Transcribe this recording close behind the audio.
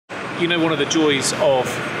You know, one of the joys of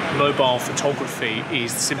mobile photography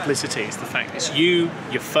is the simplicity. It's the fact it's you,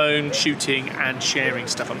 your phone, shooting and sharing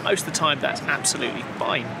stuff, and most of the time that's absolutely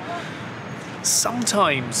fine.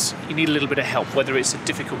 Sometimes you need a little bit of help, whether it's a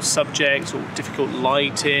difficult subject or difficult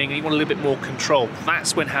lighting, and you want a little bit more control.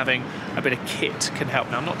 That's when having a bit of kit can help.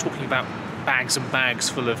 Now, I'm not talking about bags and bags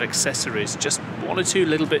full of accessories, just one or two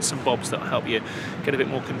little bits and bobs that will help you get a bit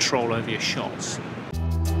more control over your shots.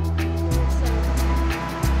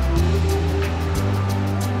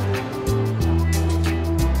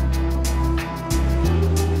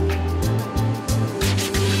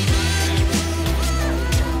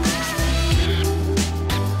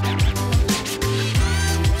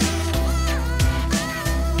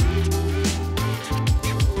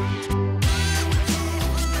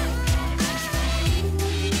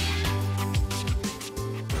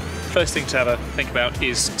 First thing to have a think about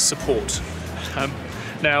is support.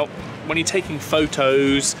 Now, when you're taking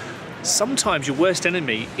photos, sometimes your worst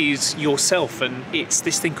enemy is yourself, and it's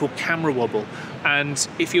this thing called camera wobble. And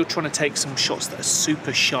if you're trying to take some shots that are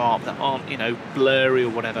super sharp, that aren't, you know, blurry or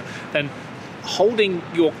whatever, then holding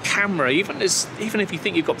your camera, even if you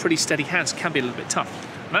think you've got pretty steady hands, can be a little bit tough.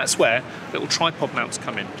 And that's where little tripod mounts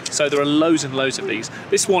come in. So there are loads and loads of these.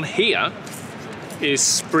 This one here is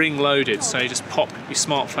spring loaded, so you just pop your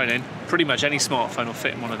smartphone in. Pretty much any smartphone will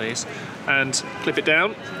fit in one of these, and clip it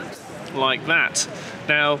down like that.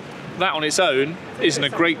 Now, that on its own isn't a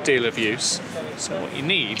great deal of use, so what you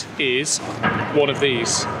need is one of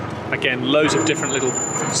these. Again, loads of different little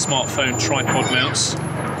smartphone tripod mounts.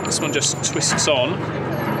 This one just twists on,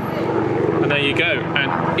 and there you go.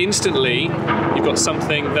 And instantly, you've got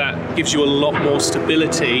something that gives you a lot more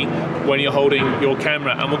stability when you're holding your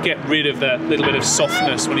camera, and will get rid of that little bit of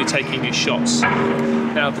softness when you're taking your shots.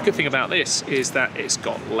 Now, the good thing about this is that it's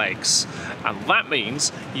got legs, and that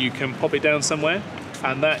means you can pop it down somewhere,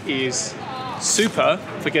 and that is super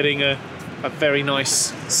for getting a very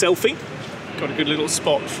nice selfie. Got a good little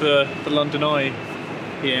spot for the London Eye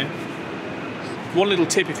here. One little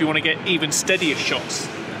tip if you want to get even steadier shots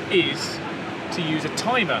is to use a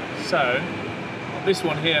timer. So this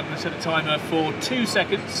one here, I'm going to set a timer for 2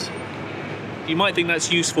 seconds. You might think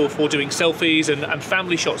that's useful for doing selfies and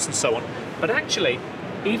family shots and so on, but actually,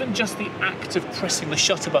 even just the act of pressing the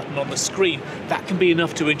shutter button on the screen, that can be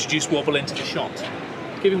enough to introduce wobble into the shot.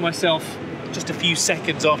 Giving myself just a few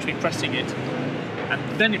seconds after me pressing it,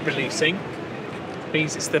 and then it releasing,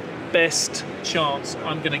 means it's the best chance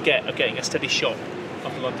I'm going to get of getting a steady shot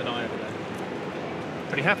of the London Eye over there.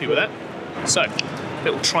 Pretty happy with that. So,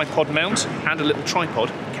 little tripod mount and a little tripod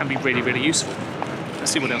can be really, really useful.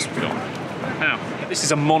 Let's see what else we've got. Now, this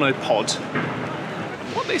is a monopod.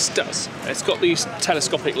 What this does, it's got these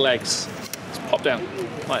telescopic legs. It's pop down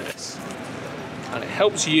like this. And it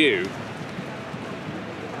helps you,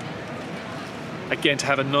 again, to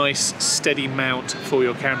have a nice steady mount for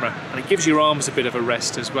your camera. And it gives your arms a bit of a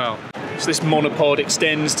rest as well. So this monopod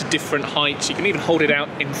extends to different heights. You can even hold it out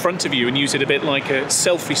in front of you and use it a bit like a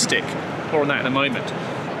selfie stick. More on that in a moment.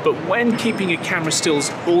 But when keeping your camera still is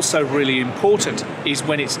also really important is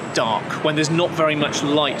when it's dark, when there's not very much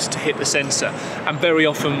light to hit the sensor. And very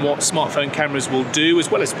often what smartphone cameras will do, as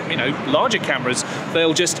well as, you know, larger cameras,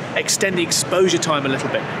 they'll just extend the exposure time a little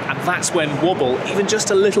bit. And that's when wobble, even just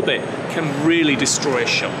a little bit, can really destroy a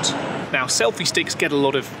shot. Now, selfie sticks get a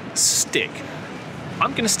lot of stick.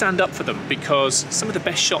 I'm going to stand up for them because some of the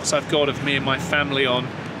best shots I've got of me and my family on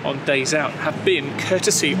days out have been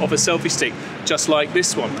courtesy of a selfie stick, just like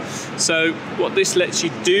this one. So what this lets you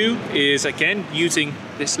do is, again, using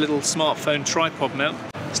this little smartphone tripod mount,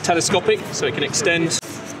 it's telescopic, so it can extend,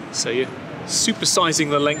 so you're supersizing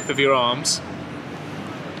the length of your arms,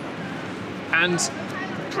 and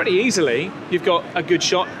pretty easily you've got a good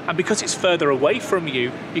shot. And because it's further away from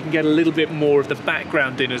you, you can get a little bit more of the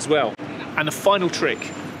background in as well. And the final trick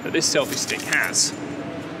that this selfie stick has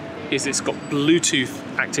is it's got Bluetooth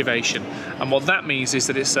activation, and what that means is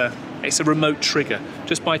that it's a remote trigger.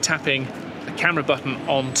 Just by tapping the camera button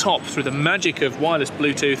on top, through the magic of wireless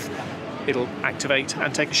Bluetooth, it'll activate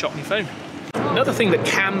and take a shot on your phone. Another thing that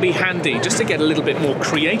can be handy, just to get a little bit more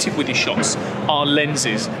creative with your shots, are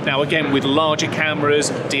lenses. Now again, with larger cameras,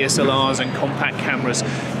 DSLRs and compact cameras,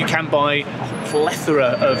 you can buy a plethora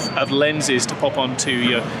of lenses to pop onto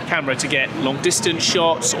your camera to get long distance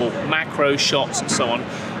shots or macro shots and so on.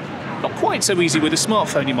 Not quite so easy with a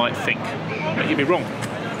smartphone, you might think, but you'd be wrong.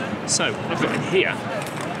 So, what I've got in here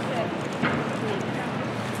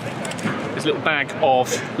is a little bag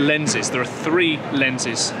of lenses. There are 3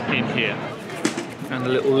 lenses in here, and a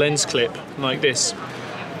little lens clip like this.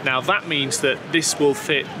 Now that means that this will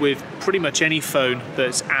fit with pretty much any phone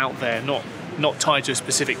that's out there, not not tied to a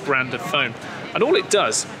specific brand of phone. And all it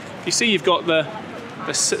does, you see you've got the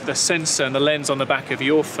sensor and the lens on the back of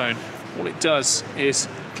your phone. All it does is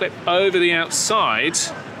clip over the outside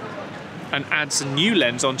and adds a new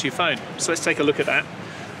lens onto your phone. So let's take a look at that.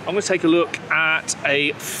 I'm going to take a look at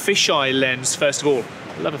a fisheye lens first of all.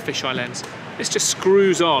 I love a fisheye lens. This just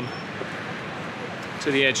screws on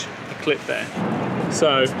to the edge of the clip there.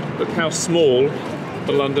 So look how small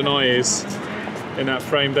the London Eye is in that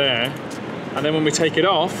frame there. And then when we take it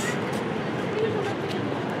off,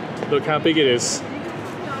 look how big it is.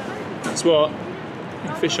 That's what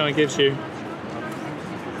fisheye gives you.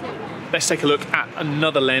 Let's take a look at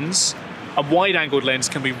another lens. A wide-angled lens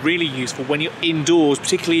can be really useful when you're indoors,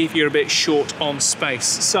 particularly if you're a bit short on space.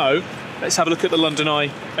 So let's have a look at the London Eye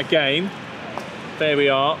again. There we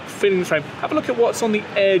are, filling the frame. Have a look at what's on the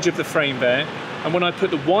edge of the frame there. And when I put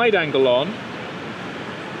the wide angle on,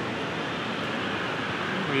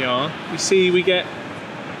 there we are, you see we get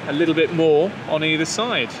a little bit more on either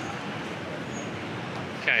side.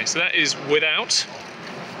 Okay, so that is without,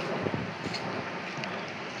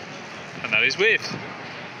 and that is with.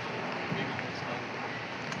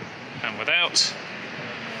 And without,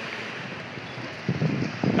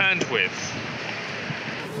 and with.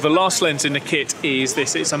 The last lens in the kit is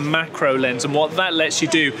this. It's a macro lens, and what that lets you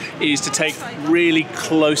do is to take really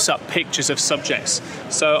close-up pictures of subjects.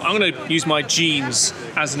 So I'm going to use my jeans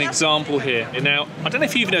as an example here. Now, I don't know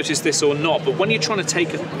if you've noticed this or not, but when you're trying to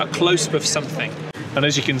take a close-up of something, and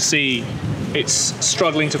as you can see, it's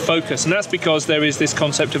struggling to focus, and that's because there is this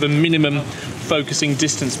concept of a minimum focusing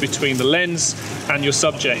distance between the lens and your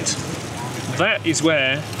subject. That is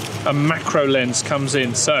where a macro lens comes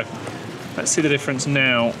in. So let's see the difference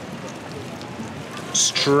now.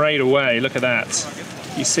 Straight away, look at that.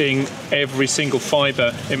 You're seeing every single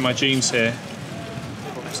fibre in my jeans here.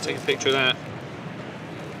 Let's take a picture of that.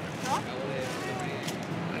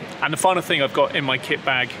 And the final thing I've got in my kit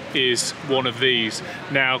bag is one of these.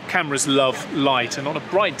 Now, cameras love light, and on a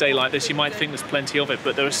bright day like this, you might think there's plenty of it,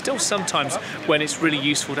 but there are still some times when it's really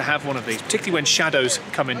useful to have one of these, particularly when shadows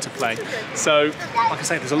come into play. So, like I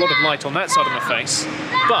say, there's a lot of light on that side of my face,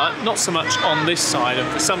 but not so much on this side, and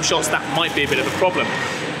for some shots that might be a bit of a problem.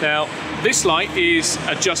 Now, this light is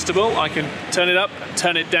adjustable. I can turn it up,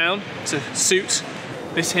 turn it down to suit.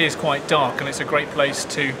 This here is quite dark, and it's a great place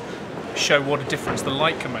to show what a difference the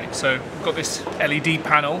light can make. So I've got this LED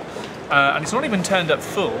panel, and it's not even turned up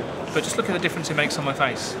full, but just look at the difference it makes on my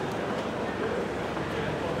face.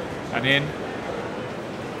 And in,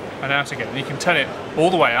 and out again. And you can turn it all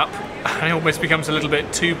the way up, and it almost becomes a little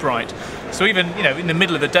bit too bright. So even, you know, in the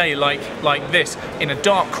middle of the day like this, in a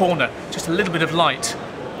dark corner, just a little bit of light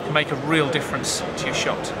can make a real difference to your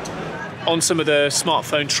shot. On some of the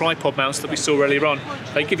smartphone tripod mounts that we saw earlier on,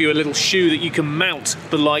 they give you a little shoe that you can mount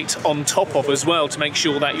the light on top of as well to make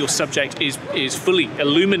sure that your subject is fully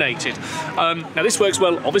illuminated. Now this works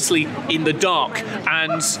well obviously in the dark,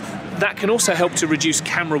 and that can also help to reduce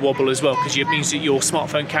camera wobble as well, because it means that your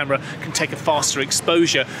smartphone camera can take a faster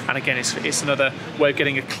exposure, and again it's another way of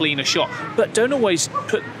getting a cleaner shot. But don't always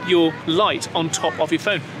put your light on top of your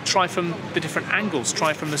phone. Try from the different angles,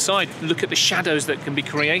 try from the side, look at the shadows that can be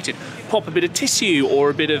created. Pop a bit of tissue or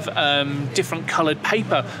a bit of different coloured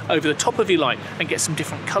paper over the top of your light and get some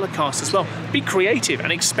different colour casts as well. Be creative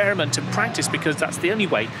and experiment and practice, because that's the only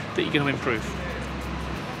way that you're going to improve.